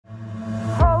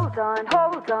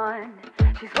hold on.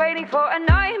 She's waiting for a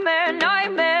nightmare,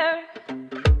 nightmare.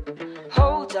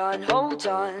 Hold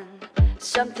on,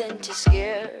 something to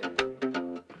scare.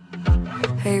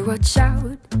 Hey, watch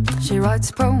out. She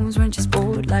writes poems when she's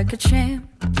bored like a champ,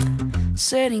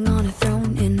 sitting on a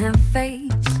throne in her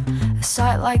face, a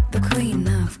sight like the Queen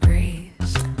of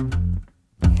Grace.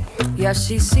 Yeah,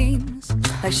 she seems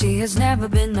like she has never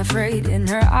been afraid in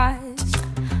her eyes,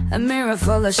 a mirror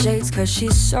full of shades, 'cause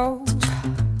she's so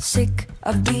sick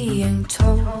of being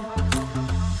told.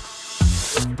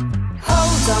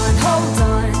 Hold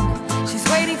on, she's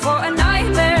waiting for a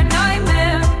nightmare,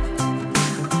 nightmare.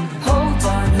 Hold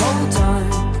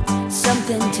on,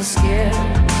 something to scare.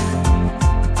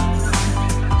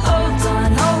 Hold on,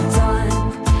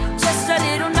 just a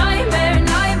little nightmare,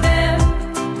 nightmare.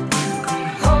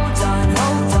 Hold on,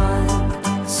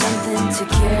 something to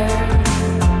care.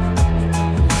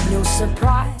 No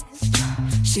surprise,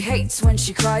 she hates when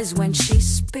she cries, when she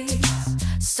speaks.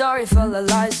 Story full of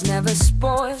lies, never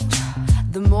spoiled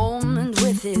the moment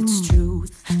with its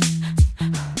truth.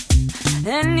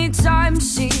 Anytime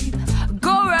she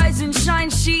go rise and shine,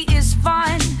 she is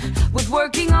fine with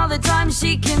working all the time.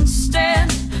 She can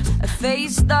stand a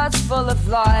face that's full of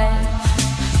life.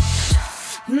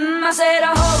 I said,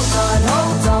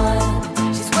 hold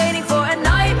on, she's waiting for a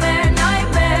nightmare,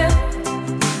 nightmare.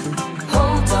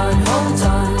 Hold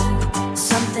on,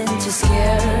 something to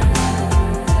scare.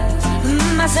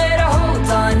 I said,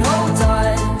 hold on,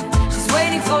 she's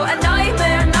waiting for a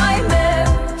nightmare, nightmare.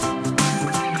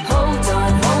 Hold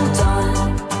on,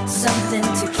 something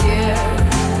to care.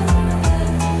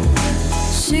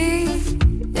 She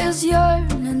is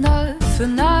yearning for a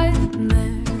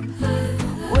nightmare,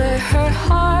 where her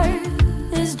heart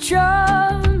is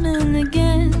drumming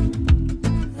again.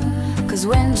 'Cause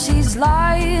when she's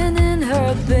lying in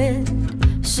her bed,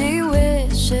 she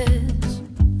wishes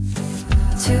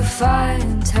to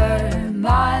find her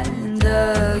mind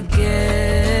again.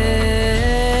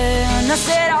 I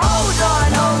said, hold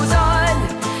on,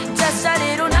 just a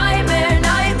little nightmare,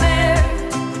 nightmare.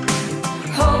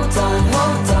 Hold on,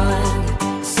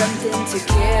 something to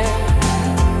care.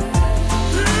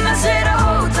 I said,